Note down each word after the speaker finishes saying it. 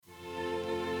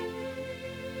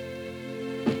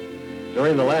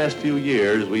During the last few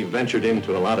years, we've ventured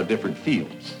into a lot of different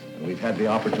fields, and we've had the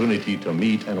opportunity to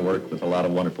meet and work with a lot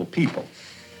of wonderful people.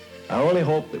 I only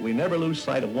hope that we never lose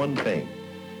sight of one thing,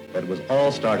 that it was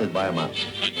all started by a mouse.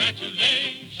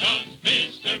 Congratulations,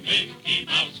 Mr. Mickey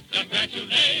Mouse.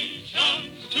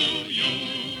 Congratulations to you.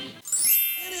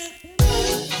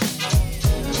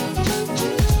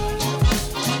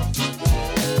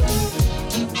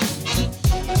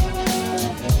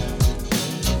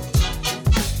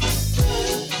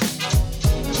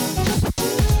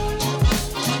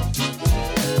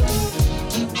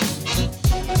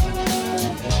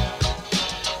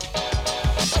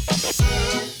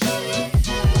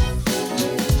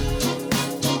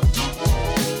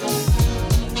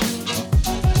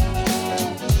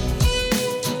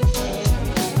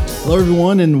 Hello,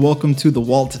 everyone, and welcome to the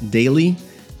Walt Daily.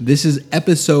 This is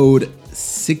episode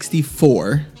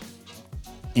 64,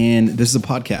 and this is a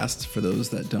podcast for those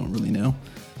that don't really know.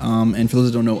 And for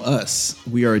those that don't know us,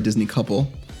 we are a Disney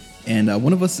couple, and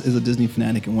one of us is a Disney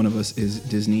fanatic, and one of us is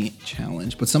Disney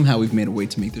challenged. But somehow we've made a way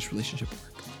to make this relationship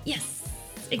work. Yes,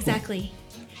 exactly.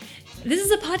 Cool. This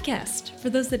is a podcast for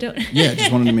those that don't. Yeah, just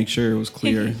wanted to make sure it was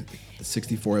clear.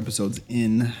 64 episodes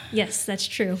in. Yes, that's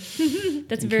true.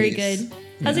 That's very good.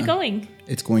 How's it going?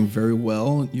 It's going very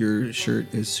well. Your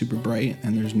shirt is super bright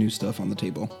and there's new stuff on the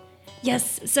table.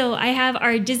 Yes, so I have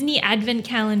our Disney Advent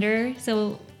Calendar.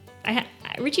 So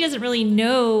Richie doesn't really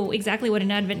know exactly what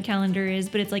an Advent Calendar is,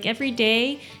 but it's like every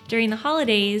day during the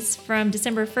holidays from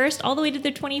December 1st all the way to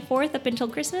the 24th up until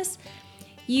Christmas,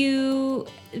 you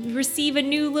receive a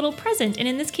new little present. And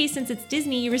in this case, since it's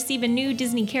Disney, you receive a new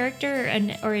Disney character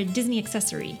or a Disney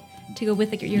accessory to go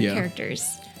with your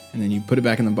characters. And then you put it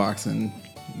back in the box and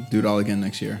do it all again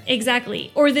next year.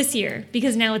 Exactly. Or this year,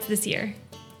 because now it's this year.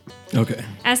 Okay.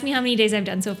 Ask me how many days I've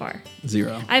done so far.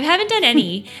 0. I haven't done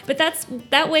any, but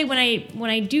that way when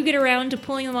I do get around to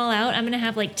pulling them all out, I'm gonna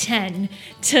have like 10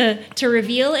 to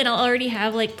reveal, and I'll already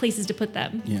have like places to put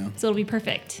them. Yeah. So it'll be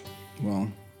perfect.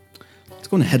 Well, let's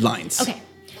go into headlines. Okay.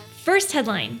 First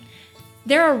headline.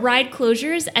 There are ride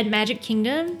closures at Magic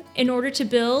Kingdom in order to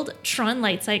build Tron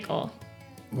Light Cycle.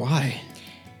 Why?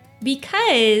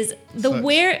 Because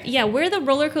where the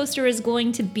roller coaster is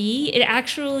going to be, it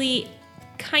actually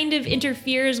kind of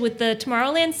interferes with the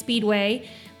Tomorrowland Speedway,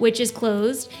 which is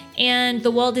closed, and the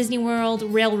Walt Disney World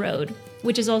Railroad,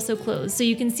 which is also closed. So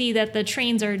you can see that the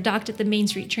trains are docked at the Main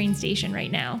Street train station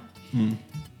right now.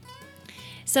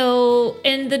 So,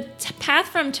 and the path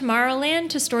from Tomorrowland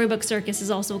to Storybook Circus is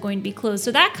also going to be closed.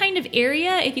 So that kind of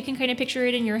area, if you can kind of picture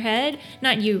it in your head,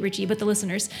 not you, Richie, but the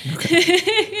listeners,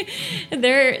 okay.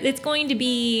 It's going to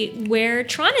be where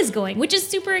Tron is going, which is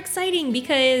super exciting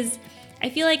because I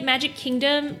feel like Magic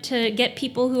Kingdom, to get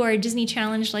people who are Disney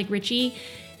challenged like Richie,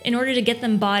 in order to get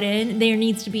them bought in, there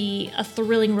needs to be a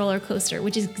thrilling roller coaster,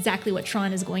 which is exactly what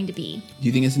Tron is going to be. Do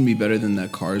you think it's going to be better than the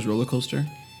Cars roller coaster?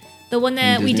 The one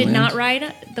that we did not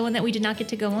ride, the one that we did not get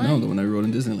to go on? No, the one I rode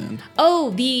in Disneyland. Oh,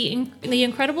 the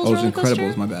Incredibles roller coaster?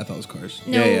 Incredibles, my bad, I thought it was Cars.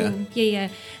 No, yeah.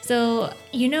 So,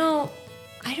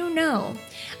 I don't know.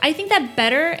 I think that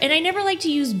better, and I never like to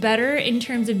use better in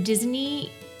terms of Disney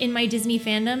in my Disney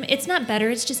fandom. It's not better,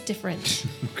 it's just different.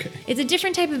 Okay. It's a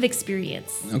different type of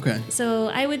experience. Okay. So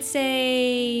I would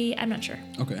say, I'm not sure.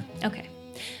 Okay.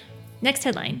 Next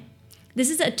headline. This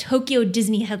is a Tokyo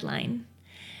Disney headline.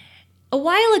 A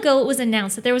while ago, it was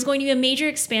announced that there was going to be a major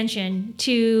expansion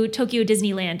to Tokyo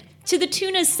Disneyland to the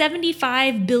tune of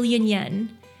 75 billion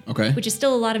yen. Okay. Which is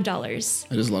still a lot of dollars.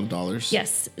 It is a lot of dollars.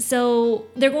 Yes. So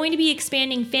they're going to be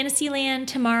expanding Fantasyland,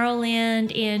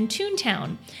 Tomorrowland, and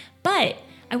Toontown. But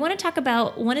I want to talk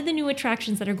about one of the new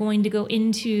attractions that are going to go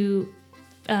into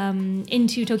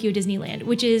Tokyo Disneyland,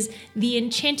 which is the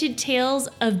Enchanted Tales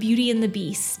of Beauty and the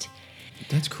Beast.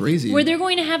 That's crazy. Where they're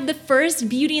going to have the first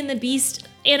Beauty and the Beast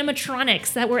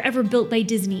animatronics that were ever built by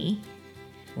Disney.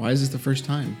 Why is this the first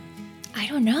time? I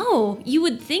don't know. You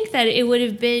would think that it would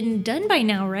have been done by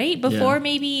now, right? Before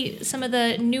maybe some of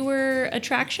the newer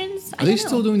attractions. Are they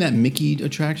still doing that Mickey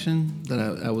attraction that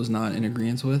I was not in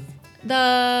agreement with?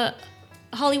 The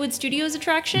Hollywood Studios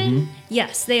attraction? Mm-hmm.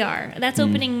 Yes, they are. That's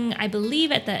opening, I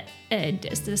believe, at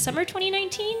the summer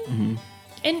 2019.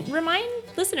 And remind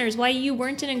listeners why you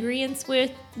weren't in agreement with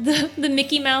the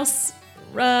Mickey Mouse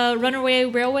Runaway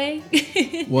Railway.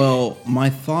 Well,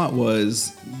 my thought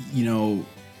was,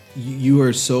 you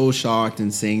were so shocked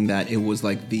in saying that it was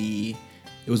like it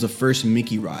was the first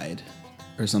Mickey ride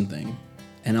or something.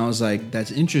 And I was like,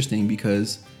 that's interesting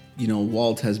because,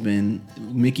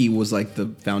 Mickey was like the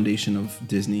foundation of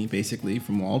Disney basically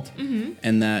from Walt. Mm-hmm.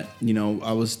 And that,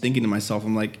 I was thinking to myself,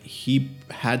 I'm like, he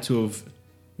had to have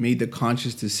made the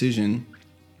conscious decision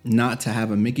not to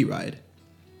have a Mickey ride.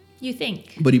 You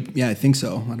think? But I think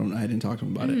so. I didn't talk to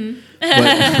him about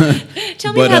it.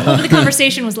 Tell me what the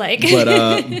conversation was like.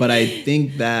 But I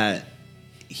think that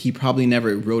he probably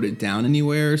never wrote it down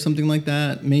anywhere or something like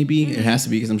that. Maybe it has to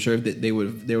be, because I'm sure that there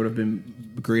would have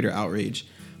been greater outrage.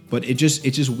 But it's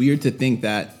just weird to think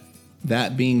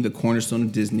that being the cornerstone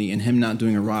of Disney and him not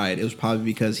doing a ride, it was probably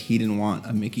because he didn't want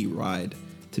a Mickey ride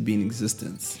to be in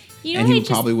existence. And he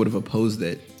probably would have opposed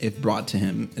it if brought to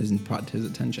his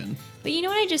attention. But you know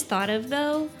what I just thought of,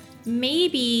 though?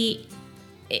 Maybe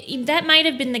that might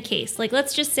have been the case. Like,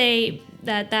 let's just say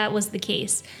that was the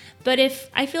case. But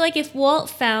I feel like if Walt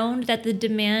found that the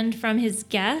demand from his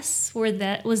guests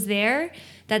was there,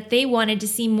 that they wanted to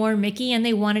see more Mickey and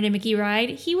they wanted a Mickey ride,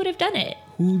 he would have done it.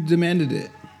 Who demanded it?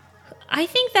 I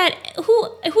think that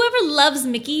whoever loves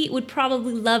Mickey would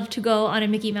probably love to go on a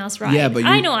Mickey Mouse ride. Yeah, but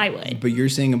I know I would. But you're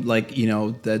saying, like, you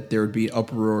know, that there would be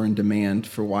uproar and demand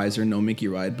for why is there no Mickey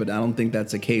ride? But I don't think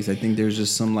that's the case. I think there's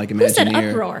just some, like, Imagineer. Who said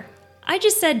uproar? I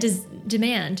just said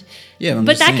demand. Yeah,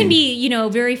 but that can be, you know,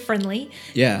 very friendly.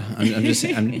 Yeah, I'm just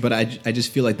saying. But I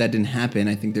just feel like that didn't happen.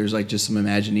 I think there's, like, just some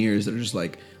Imagineers that are just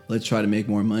like, let's try to make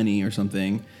more money or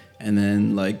something. And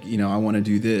then, like, you know, I want to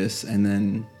do this. And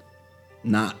then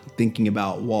not thinking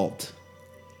about Walt.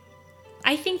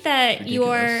 I think that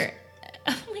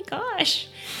oh my gosh.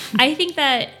 I think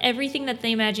that everything that the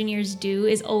Imagineers do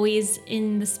is always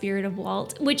in the spirit of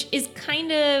Walt, which is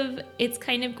kind of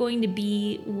going to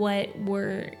be what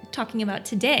we're talking about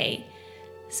today.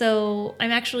 So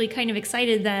I'm actually kind of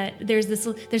excited that there's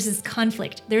this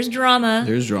conflict. There's drama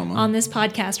on this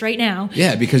podcast right now.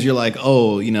 Yeah, because you're like,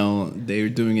 oh, you know, they're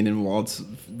doing it in Walt's,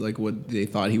 like, what they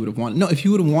thought he would have wanted. No, if he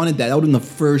would have wanted that would have been the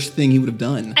first thing he would have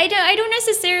done. I don't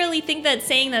necessarily think that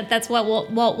saying that that's what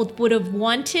Walt would have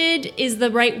wanted is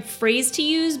the right phrase to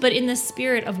use, but in the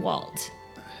spirit of Walt.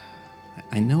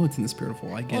 I know it's in the spirit of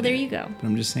Walt. I get it. Well, there you go. But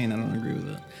I'm just saying I don't agree with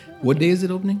it. What day is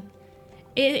it opening?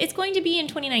 It's going to be in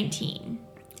 2019.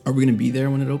 Are we going to be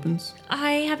there when it opens?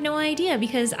 I have no idea,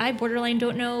 because I borderline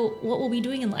don't know what we'll be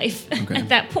doing in life at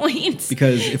that point.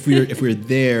 Because if we're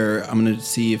there, I'm going to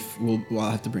see if we'll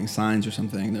have to bring signs or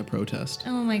something to protest.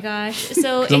 Oh my gosh!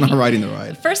 So I'm not riding the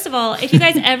ride. First of all, if you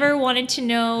guys ever wanted to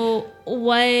know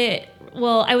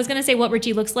I was going to say what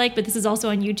Richie looks like, but this is also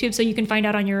on YouTube, so you can find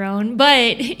out on your own.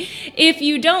 But if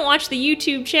you don't watch the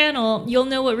YouTube channel, you'll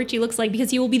know what Richie looks like, because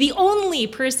he will be the only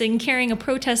person carrying a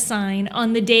protest sign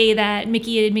on the day that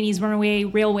Mickey and Minnie's Runaway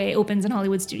Railway opens in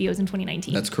Hollywood Studios in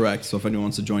 2019. That's correct. So if anyone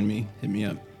wants to join me, hit me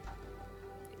up.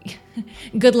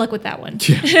 Good luck with that one.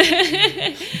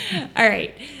 Yeah. All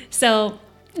right. So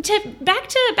back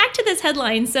to this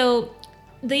headline. So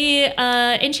the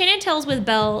Enchanted Tales with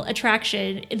Belle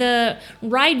attraction, the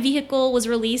ride vehicle was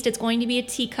released. It's going to be a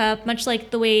teacup, much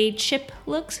like the way Chip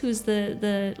looks, who's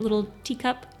the little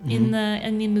teacup in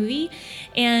the movie.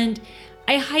 And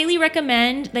I highly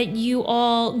recommend that you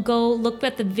all go look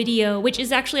at the video, which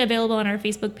is actually available on our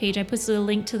Facebook page. I posted a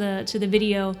link to the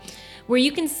video where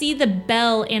you can see the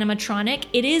Belle animatronic.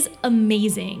 It is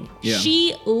amazing. Yeah.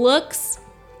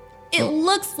 It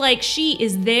looks like she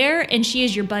is there and she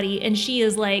is your buddy and she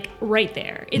is like right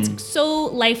there. It's so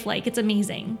lifelike. It's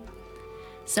amazing.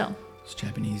 So it's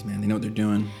Japanese, man. They know what they're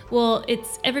doing. Well,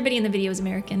 it's everybody in the video is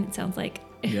American, it sounds like.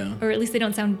 Yeah. Or at least they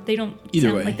don't sound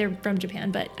like they're from Japan,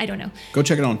 but I don't know. Go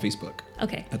check it out on Facebook.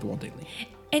 Okay. At the Walt Daily.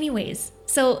 Anyways,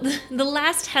 so the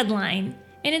last headline,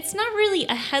 and it's not really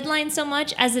a headline so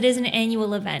much as it is an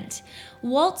annual event.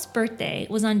 Walt's birthday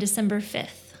was on December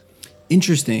 5th.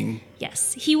 Interesting.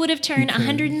 Yes, he would have turned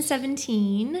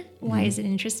 117. Why is it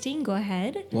interesting? Go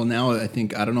ahead. Well, now I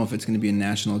don't know if it's going to be a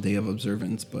national day of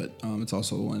observance, but it's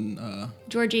also when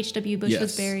George H.W. Bush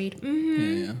was buried.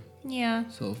 Mm-hmm. Yeah.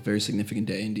 So very significant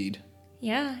day indeed.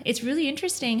 Yeah, it's really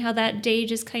interesting how that day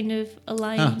just kind of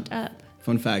aligned up.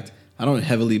 Fun fact, I don't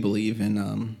heavily believe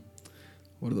in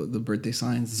what are the birthday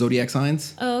signs? Zodiac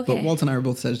signs? Oh, okay. But Walt and I are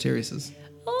both Sagittariuses.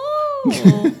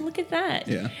 Oh, look at that.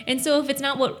 Yeah. And so if it's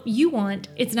not what you want,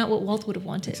 it's not what Walt would have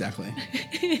wanted. Exactly.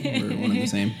 We're one and the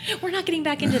same. We're not getting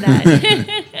back into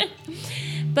that.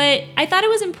 But I thought it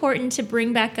was important to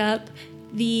bring back up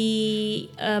the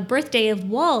birthday of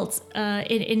Walt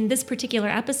in this particular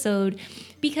episode,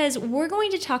 because we're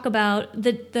going to talk about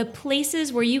the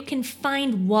places where you can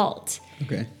find Walt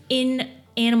in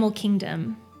Animal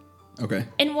Kingdom. Okay.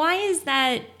 And why is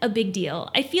that a big deal?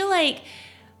 I feel like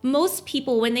most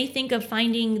people, when they think of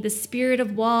finding the spirit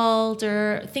of Walt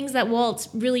or things that Walt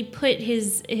really put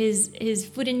his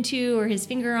foot into or his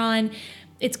finger on,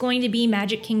 it's going to be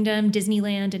Magic Kingdom,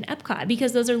 Disneyland, and Epcot,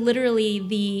 because those are literally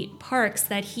the parks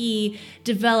that he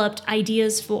developed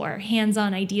ideas for,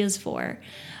 hands-on ideas for.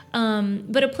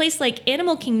 But a place like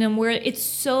Animal Kingdom, where it's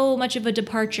so much of a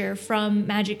departure from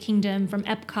Magic Kingdom, from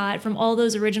Epcot, from all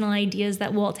those original ideas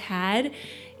that Walt had,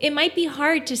 it might be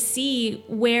hard to see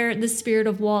where the spirit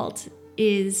of Walt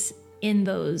is in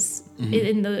those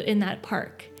in that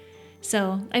park.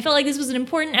 So I felt like this was an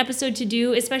important episode to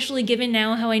do, especially given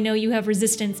now how I know you have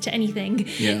resistance to anything.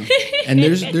 Yeah, and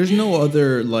there's no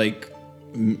other like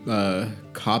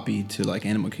copy to like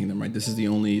Animal Kingdom, right? This is the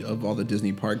only of all the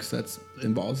Disney parks that's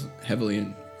involves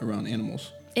heavily around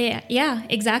animals. Yeah,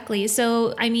 exactly.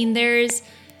 So I mean, there's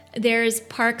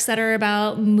parks that are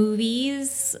about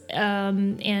movies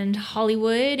and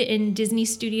Hollywood and Disney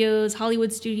Studios,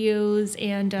 Hollywood Studios,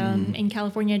 and in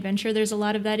California Adventure, there's a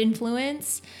lot of that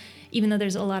influence, even though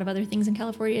there's a lot of other things in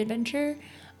California Adventure.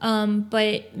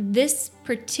 But this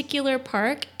particular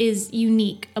park is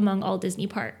unique among all Disney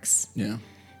parks. Yeah.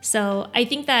 So I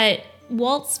think that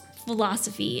Walt's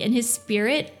philosophy and his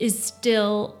spirit is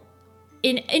still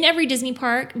in every Disney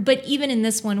park, but even in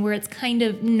this one where it's kind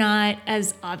of not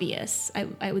as obvious,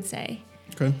 I would say.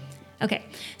 Okay,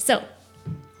 so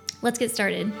let's get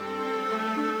started.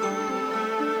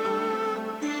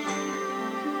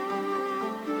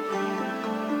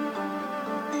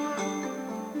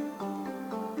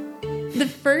 The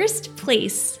first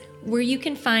place where you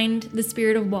can find the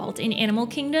spirit of Walt in Animal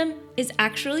Kingdom is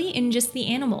actually in just the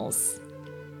animals.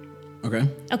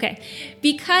 Okay,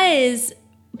 because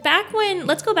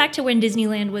let's go back to when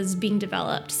Disneyland was being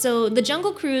developed. So the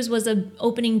Jungle Cruise was an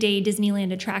opening day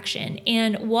Disneyland attraction,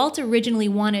 and Walt originally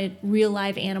wanted real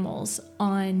live animals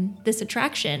on this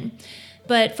attraction.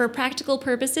 But for practical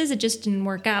purposes, it just didn't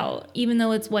work out. Even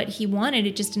though it's what he wanted,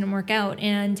 it just didn't work out.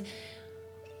 And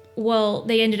well,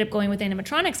 they ended up going with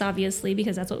animatronics, obviously,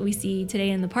 because that's what we see today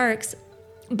in the parks.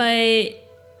 But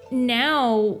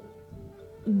now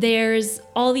there's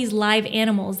all these live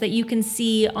animals that you can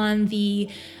see on the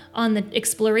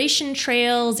exploration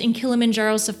trails in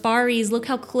Kilimanjaro safaris. Look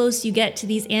how close you get to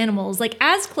these animals. Like,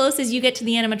 as close as you get to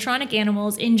the animatronic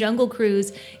animals in Jungle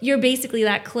Cruise, you're basically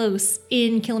that close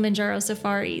in Kilimanjaro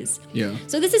safaris. Yeah.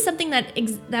 So this is something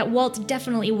that Walt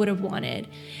definitely would have wanted.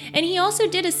 And he also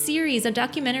did a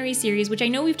documentary series, which I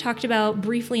know we've talked about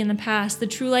briefly in the past, the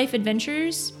True Life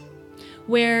Adventures,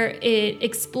 where it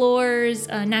explores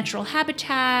natural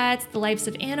habitats, the lives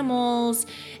of animals.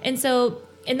 And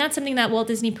that's something that Walt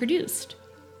Disney produced.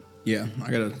 Yeah,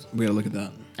 we gotta look at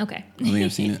that. Okay. I think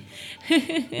I've seen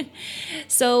it.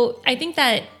 So I think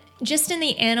that just in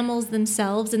the animals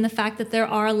themselves and the fact that there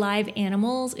are live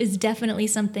animals is definitely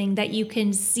something that you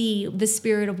can see the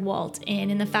spirit of Walt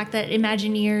in, and the fact that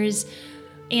Imagineers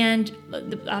and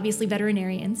obviously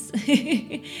veterinarians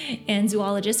and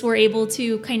zoologists were able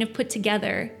to kind of put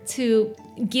together to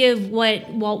give what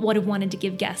Walt would have wanted to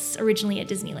give guests originally at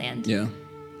Disneyland.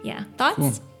 Yeah. Thoughts?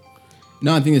 Cool.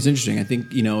 No, I think it's interesting. I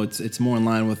think, it's more in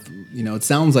line with, it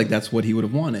sounds like that's what he would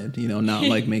have wanted, not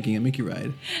like making a Mickey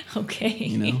ride.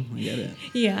 Okay. I get it.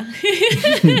 Yeah.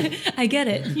 I get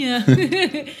it. Yeah.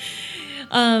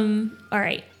 All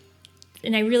right.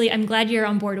 And I'm glad you're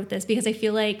on board with this, because I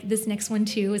feel like this next one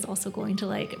too is also going to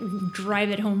like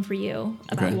drive it home for you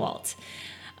about Walt.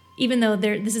 Even though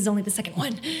this is only the second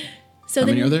one. So how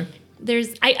many are there?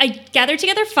 I gathered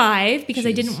together 5 because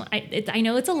I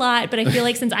know it's a lot, but I feel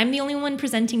like since I'm the only one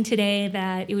presenting today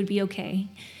that it would be okay.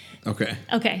 Okay.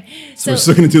 So we're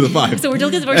still going to do the 5. So we're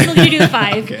still going to do the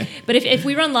 5. Okay. But if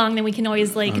we run long, then we can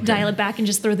always dial it back and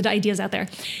just throw the ideas out there.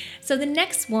 So the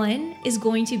next one is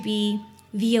going to be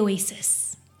the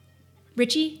Oasis.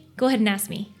 Richie, go ahead and ask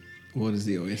me. What is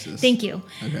the Oasis? Thank you.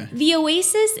 Okay. The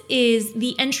Oasis is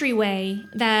the entryway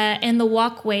and the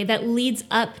walkway that leads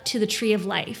up to the Tree of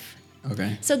Life.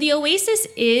 Okay. So the Oasis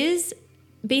is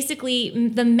basically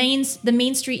the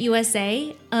main street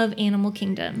USA of Animal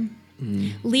Kingdom,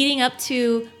 leading up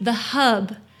to the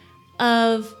hub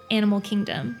of Animal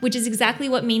Kingdom, which is exactly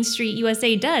what Main Street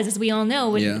USA does, as we all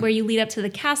know, where you lead up to the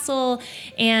castle,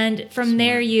 and from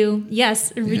there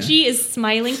Richie is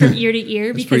smiling from ear to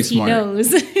ear because he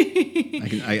knows.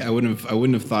 I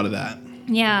wouldn't have thought of that.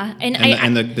 Yeah,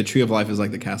 and the Tree of Life is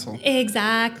like the castle.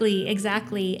 Exactly.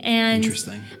 And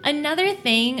interesting. Another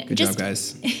thing, good job,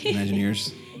 guys,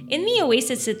 Imagineers. In the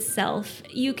Oasis itself,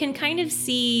 you can kind of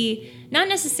see not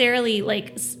necessarily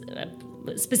like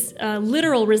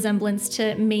literal resemblance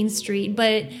to Main Street,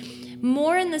 but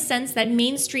more in the sense that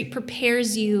Main Street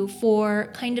prepares you for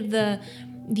kind of the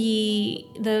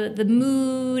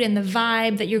mood and the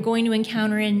vibe that you're going to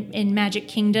encounter in Magic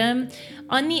Kingdom.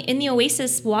 in the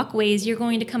Oasis walkways, you're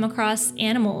going to come across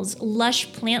animals,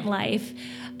 lush plant life,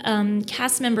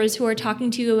 cast members who are talking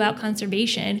to you about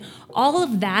conservation. All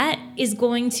of that is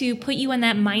going to put you in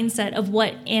that mindset of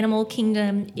what Animal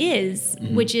Kingdom is,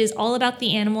 which is all about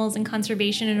the animals and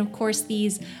conservation, and of course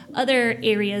these other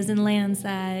areas and lands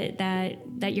that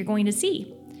you're going to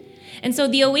see. And so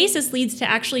the Oasis leads to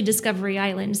actually Discovery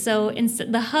Island. So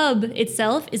the hub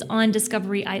itself is on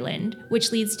Discovery Island,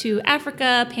 which leads to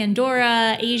Africa,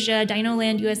 Pandora, Asia, Dino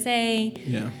Land, USA.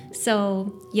 Yeah.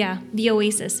 So, yeah, the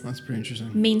Oasis. That's pretty interesting.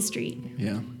 Main Street.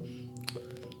 Yeah.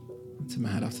 Tip my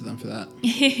hat off to them for that.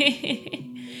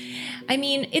 I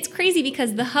mean, it's crazy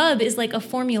because the hub is like a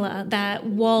formula that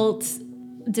Walt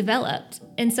developed.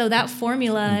 And so that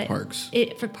formula... In parks.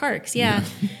 For parks, yeah.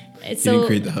 He didn't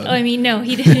create the hub. I mean, no,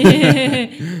 he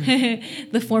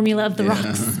didn't. The formula of the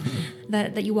rocks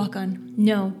that you walk on.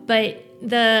 No, but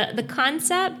the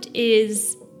concept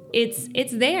is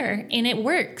it's there and it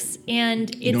works.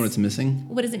 And you know what it's missing?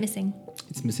 What is it missing?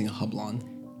 It's missing a hublon.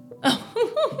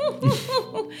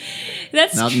 Oh,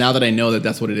 that's now that I know that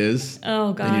that's what it is.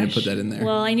 Oh gosh, I need to put that in there.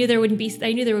 Well, I knew there would be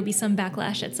some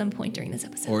backlash at some point during this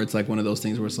episode. Or it's like one of those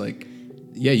things where it's like,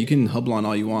 yeah, you can hublon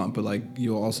all you want, but like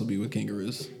you'll also be with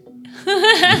kangaroos.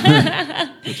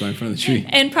 That's right in front of the tree.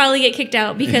 And probably get kicked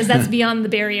out because that's beyond the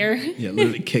barrier. Yeah,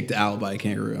 literally kicked out by a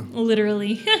kangaroo.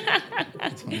 Literally.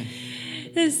 That's funny.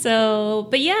 So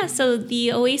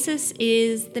the Oasis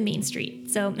is the main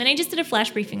street. So, and I just did a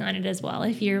flash briefing on it as well.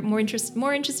 If you're more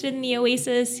interested in the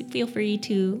Oasis, feel free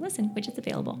to listen, which is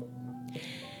available.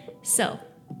 So,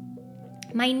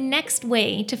 my next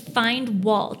way to find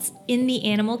Walt in the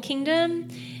Animal Kingdom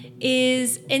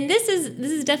is, and this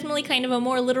is definitely kind of a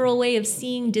more literal way of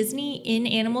seeing Disney in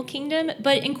Animal Kingdom,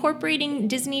 but incorporating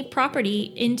Disney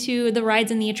property into the rides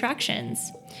and the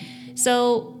attractions.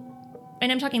 So,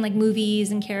 and I'm talking like movies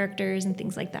and characters and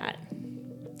things like that.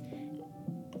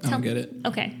 I don't get it.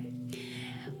 Okay.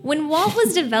 When Walt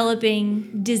was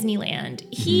developing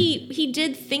Disneyland, he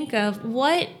did think of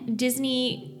what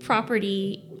Disney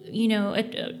property,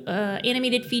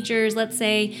 animated features, let's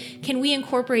say, can we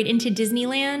incorporate into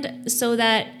Disneyland so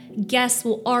that guests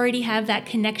will already have that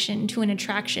connection to an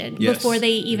attraction before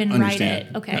they even ride it.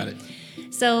 Okay. Got it.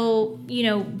 So,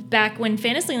 back when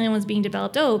Fantasyland was being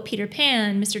developed, Peter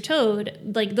Pan, Mr. Toad,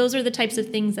 like those are the types of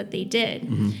things that they did.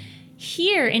 Mm-hmm.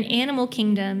 Here in Animal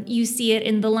Kingdom, you see it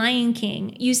in The Lion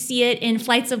King. You see it in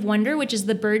Flights of Wonder, which is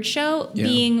the bird show,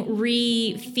 being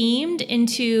re-themed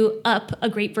into Up, A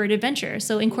Great Bird Adventure.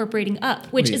 So incorporating Up,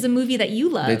 which is a movie that you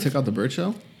love. They took out the bird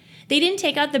show? They didn't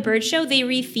take out the bird show. They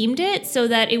re-themed it so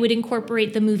that it would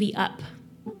incorporate the movie Up.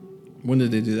 When did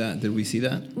they do that? Did we see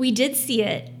that? We did see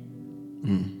it.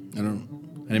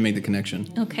 I didn't make the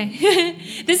connection. Okay.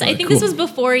 This was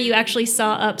before you actually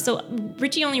saw Up. So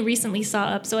Richie only recently saw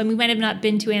Up. So we might have not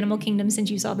been to Animal Kingdom since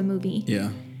you saw the movie. Yeah.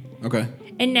 Okay.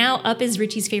 And now Up is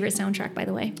Richie's favorite soundtrack, by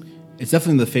the way. It's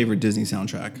definitely the favorite Disney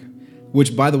soundtrack.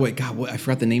 Which, by the way, God, I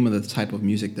forgot the name of the type of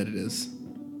music that it is.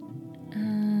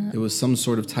 It was some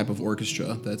sort of type of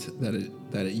orchestra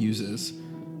that it uses.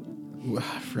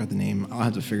 I forgot the name. I'll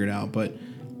have to figure it out. But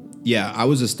yeah, I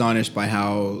was astonished by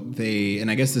how and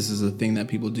I guess this is a thing that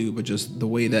people do, but just the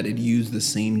way that it used the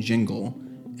same jingle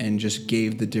and just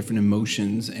gave the different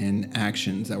emotions and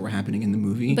actions that were happening in the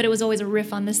movie. But it was always a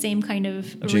riff on the same kind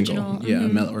of original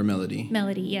jingle, or melody.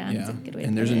 Melody, yeah. That's a good way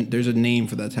and to put it. there's a name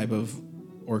for that type of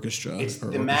orchestra. It's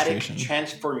or thematic orchestration.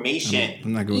 transformation.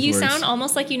 I'm not good with You words. sound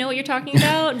almost like you know what you're talking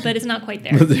about, but it's not quite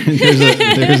there. But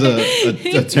there's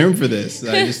a term for this.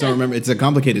 I just don't remember. It's a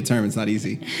complicated term. It's not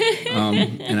easy.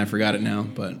 And I forgot it now,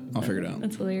 but I'll figure it out.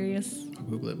 That's hilarious. I'll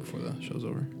Google it before the show's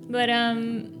over. But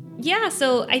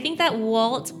so I think that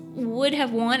Walt would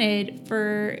have wanted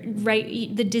for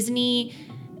the Disney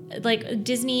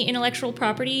intellectual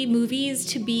property movies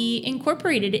to be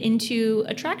incorporated into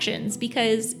attractions,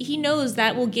 because he knows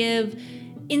that will give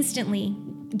instantly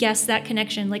guests that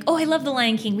connection. Like, I love The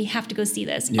Lion King, we have to go see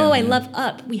this. Yeah, I love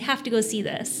Up, we have to go see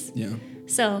this. Yeah.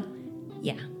 So,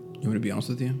 yeah. You want me to be honest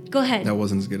with you? Go ahead. That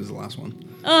wasn't as good as the last one.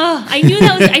 Oh, I knew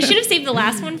that was. I should have saved the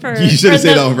last one for. You should have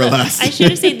saved that one for last. I should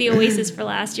have saved the Oasis for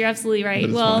last. You're absolutely right.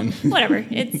 Well, fine. whatever.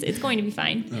 It's going to be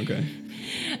fine. Okay.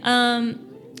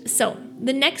 So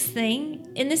the next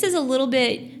thing, and this is a little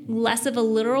bit less of a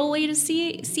literal way to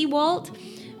see Walt,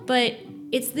 but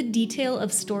it's the detail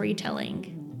of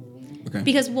storytelling. Okay.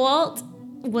 Because Walt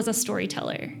was a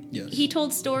storyteller. Yes. He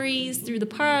told stories through the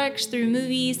parks, through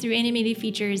movies, through animated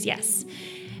features. Yes.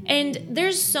 And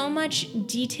there's so much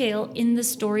detail in the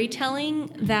storytelling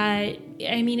that,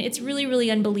 I mean, it's really, really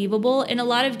unbelievable. And a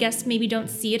lot of guests maybe don't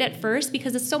see it at first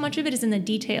because so much of it is in the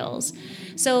details.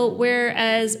 So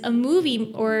whereas a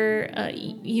movie or,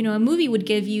 a movie would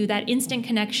give you that instant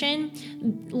connection,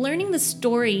 learning the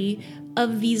story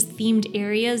of these themed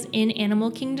areas in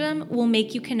Animal Kingdom will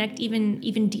make you connect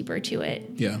even deeper to it.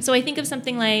 Yeah. So I think of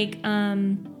something like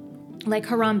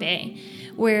Harambe,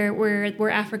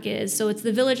 where Africa is. So it's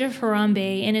the village of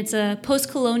Harambe, and it's a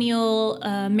post-colonial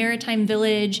maritime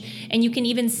village, and you can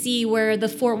even see where the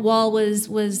fort wall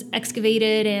was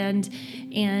excavated,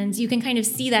 and you can kind of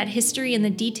see that history and the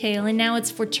detail. And now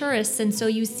it's for tourists, and so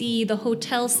you see the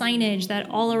hotel signage that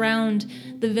all around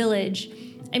the village.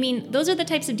 I mean, those are the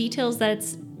types of details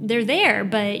they're there,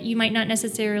 but you might not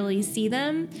necessarily see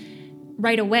them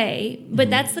right away. But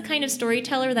that's the kind of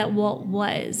storyteller that Walt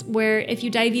was, where if you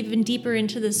dive even deeper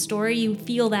into the story, you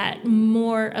feel that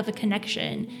more of a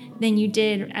connection than you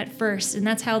did at first. And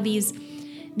that's how these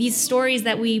stories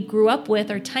that we grew up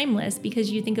with are timeless,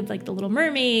 because you think of like The Little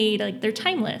Mermaid, like they're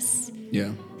timeless.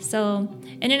 Yeah. So,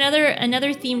 and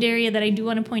another themed area that I do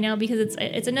want to point out, because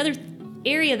it's another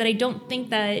area that I don't think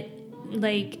that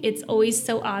like it's always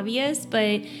so obvious, but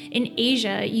in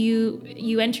Asia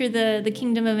you enter the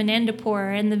kingdom of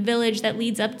Anandapur, and the village that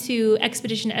leads up to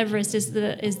Expedition Everest is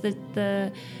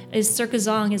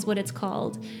Sirkazong is what it's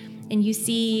called. And you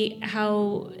see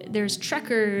how there's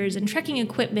trekkers and trekking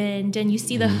equipment, and you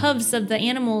see the hooves of the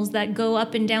animals that go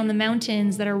up and down the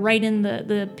mountains that are right in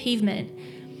the pavement.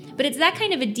 But it's that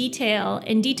kind of a detail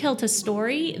to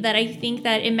story that I think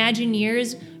that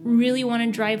Imagineers really want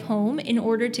to drive home in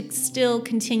order to still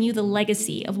continue the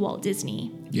legacy of Walt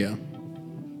Disney. Yeah.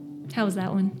 How was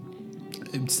that one?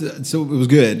 So it was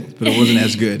good, but it wasn't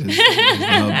as good as the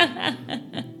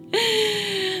Hub.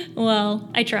 Well,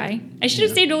 I try. I should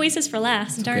have saved Oasis for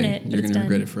last. Darn it. You're going to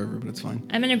regret it forever, but it's fine.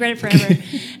 I'm going to regret it forever.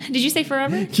 Did you say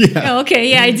forever? Yeah. Oh,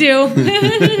 okay. Yeah, I do.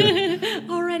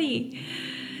 Already.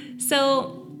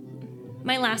 So,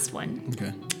 my last one.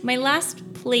 Okay. My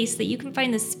last place that you can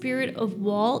find the spirit of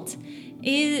Walt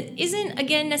isn't,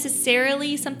 again,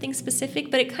 necessarily something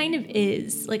specific, but it kind of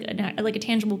is, like a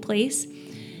tangible place.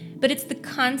 But it's the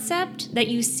concept that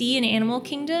you see in Animal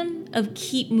Kingdom of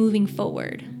keep moving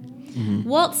forward. Mm-hmm.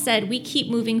 Walt said we keep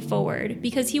moving forward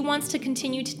because he wants to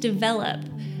continue to develop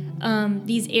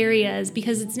these areas,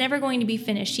 because it's never going to be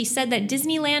finished. He said that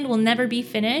Disneyland will never be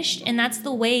finished, and that's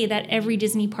the way that every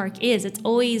Disney park is. It's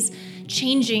always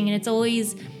changing, and it's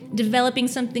always developing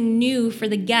something new for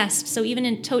the guest. So even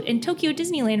in Tokyo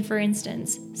Disneyland, for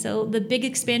instance, so the big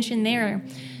expansion there.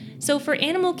 So for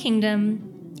Animal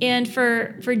Kingdom and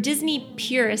for Disney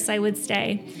purists, I would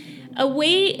say,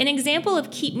 an example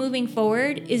of keep moving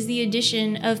forward is the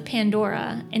addition of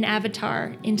Pandora and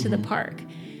Avatar into the park.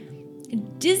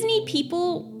 Disney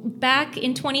people back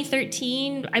in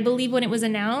 2013, I believe when it was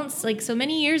announced, like so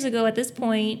many years ago at this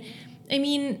point, I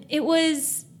mean,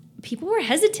 people were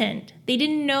hesitant. They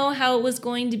didn't know how it was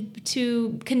going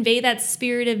to convey that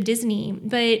spirit of Disney.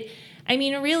 But I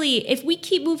mean, really, if we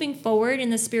keep moving forward in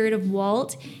the spirit of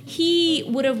Walt, he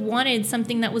would have wanted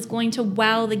something that was going to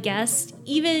wow the guest,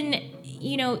 even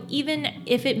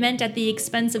if it meant at the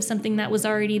expense of something that was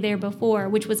already there before,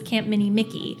 which was Camp Mini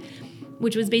Mickey,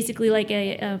 which was basically like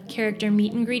a character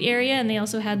meet and greet area. And they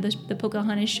also had the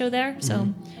Pocahontas show there.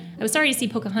 So I was sorry to see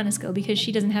Pocahontas go, because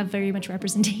she doesn't have very much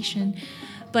representation.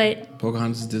 But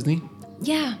Pocahontas is Disney?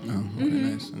 Yeah. Oh, okay,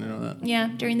 nice. I didn't know that. Yeah,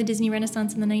 during the Disney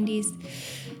Renaissance in the 90s.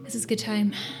 This is a good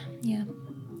time. Yeah.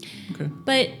 Okay.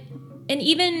 And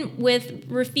even with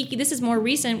Rafiki, this is more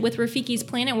recent, with Rafiki's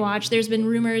Planet Watch, there's been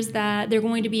rumors that they're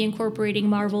going to be incorporating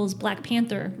Marvel's Black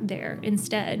Panther there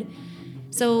instead.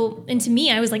 So, and to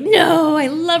me, I was like, no, I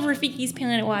love Rafiki's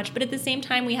Planet Watch. But at the same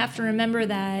time, we have to remember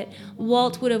that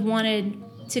Walt would have wanted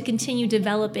to continue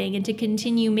developing and to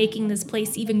continue making this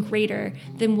place even greater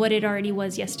than what it already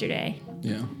was yesterday.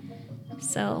 Yeah.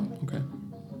 So. Okay.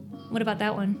 What about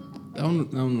that one? That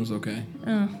one was okay.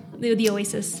 Oh, the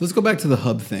Oasis. Let's go back to the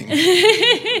hub thing.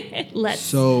 Let's.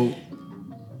 So,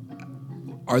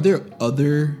 are there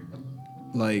other,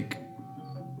 like,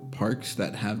 parks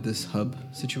that have this hub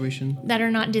situation? That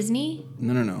are not Disney?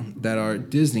 No. That are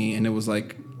Disney, and that's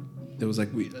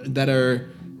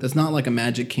not like a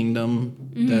Magic Kingdom.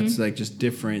 Mm-hmm. That's like just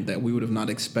different, that we would have not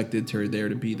expected there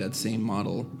to be that same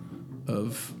model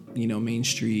of, Main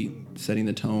Street, setting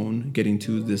the tone, getting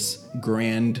to this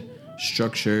grand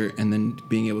structure, and then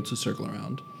being able to circle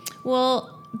around.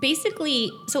 Well,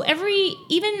 basically, so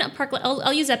even a park,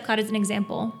 I'll use Epcot as an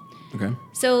example. Okay.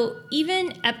 So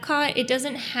even Epcot, it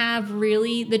doesn't have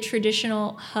really the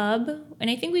traditional hub. And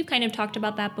I think we've kind of talked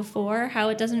about that before, how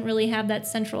it doesn't really have that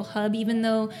central hub, even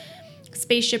though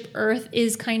Spaceship Earth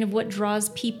is kind of what draws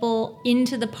people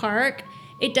into the park.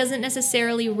 It doesn't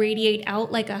necessarily radiate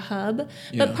out like a hub.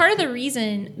 Yeah. But part of the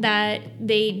reason that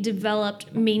they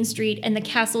developed Main Street and the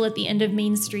castle at the end of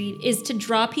Main Street is to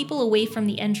draw people away from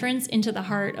the entrance into the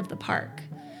heart of the park.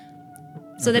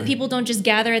 So that people don't just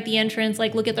gather at the entrance,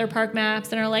 like look at their park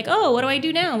maps and are like, oh, what do I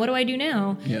do now? What do I do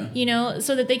now? Yeah. You know,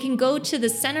 so that they can go to the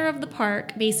center of the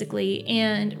park, basically,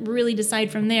 and really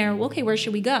decide from there, well, okay, where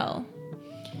should we go?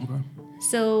 Okay.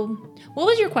 So what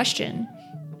was your question?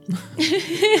 The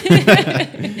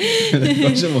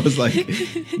question was like,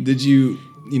 did you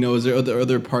know, is there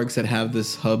other parks that have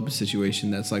this hub situation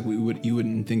that's like you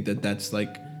wouldn't think that that's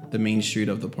like the main street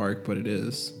of the park, but it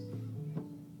is?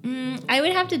 I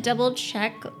would have to double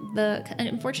check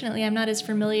unfortunately, I'm not as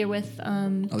familiar with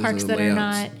parks that are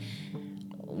not,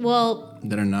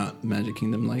 that are not Magic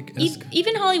Kingdom like.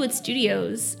 Even Hollywood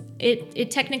Studios,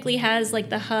 it technically has like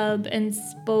the hub and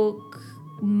spoke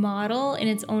model in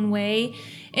its own way.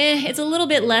 It's a little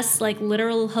bit less like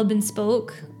literal hub and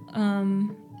spoke. Yeah,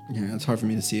 it's hard for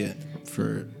me to see it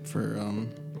for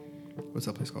what's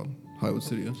that place called? Hollywood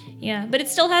Studios. Yeah, but it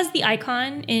still has the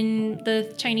icon in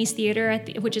the Chinese theater,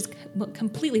 which is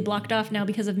completely blocked off now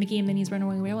because of Mickey and Minnie's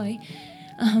Runaway Railway.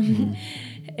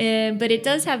 But it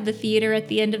does have the theater at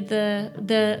the end of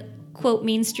the quote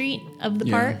Main Street of the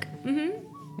park.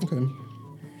 Mm-hmm. Okay.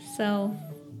 So.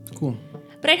 Cool.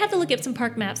 But I'd have to look at some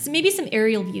park maps, maybe some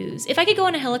aerial views. If I could go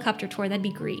on a helicopter tour, that'd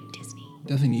be great, Disney.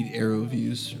 Definitely need aerial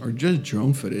views or just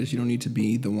drone footage. You don't need to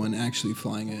be the one actually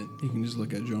flying it. You can just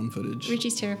look at drone footage.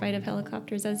 Richie's terrified of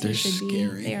helicopters, as They're he should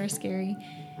scary. be. They are scary.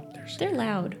 They're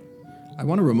loud. I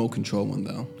want a remote control one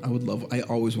though. I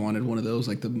always wanted one of those,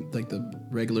 like the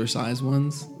regular size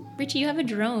ones. Richie, you have a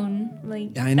drone.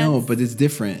 Like I know, but it's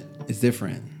different. It's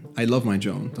different. I love my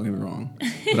drone. Don't get me wrong,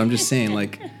 but I'm just saying,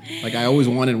 like I always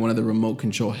wanted one of the remote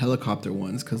control helicopter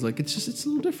ones because like it's a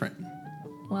little different.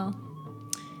 Well.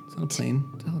 It's not a plane,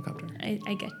 it's a helicopter.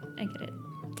 I get it.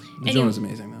 The drone is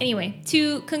amazing, though. Anyway,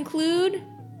 to conclude,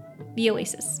 the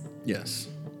Oasis. Yes.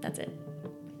 That's it.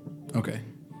 Okay.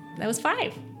 That was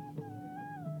 5.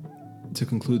 To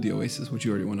conclude the Oasis, which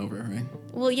you already went over, right?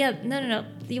 Well, yeah. No.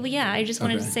 Well, yeah, I just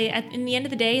wanted to say, in the end of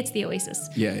the day, it's the Oasis.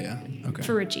 Yeah. Okay.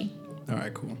 For Richie. All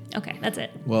right, cool. Okay, that's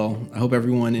it. Well, I hope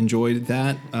everyone enjoyed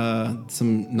that.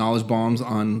 Some knowledge bombs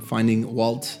on finding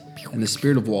Walt and the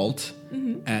spirit of Walt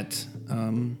at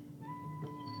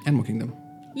Animal Kingdom.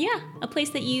 Yeah, a place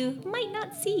that you might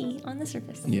not see on the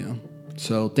surface. Yeah.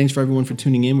 So thanks for everyone for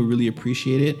tuning in. We really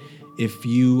appreciate it. If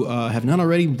you have not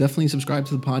already, definitely subscribe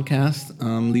to the podcast.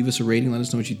 Leave us a rating. Let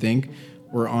us know what you think.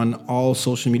 We're on all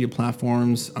social media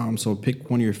platforms. So pick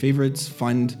one of your favorites.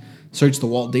 Search the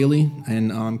Walt Daily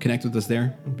and connect with us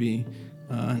there. It'd be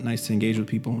nice to engage with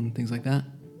people and things like that.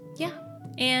 Yeah.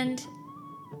 And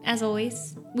as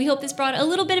always, we hope this brought a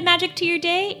little bit of magic to your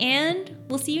day, and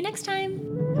we'll see you next time.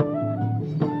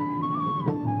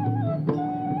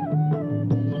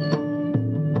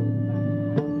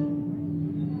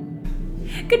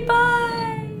 Goodbye.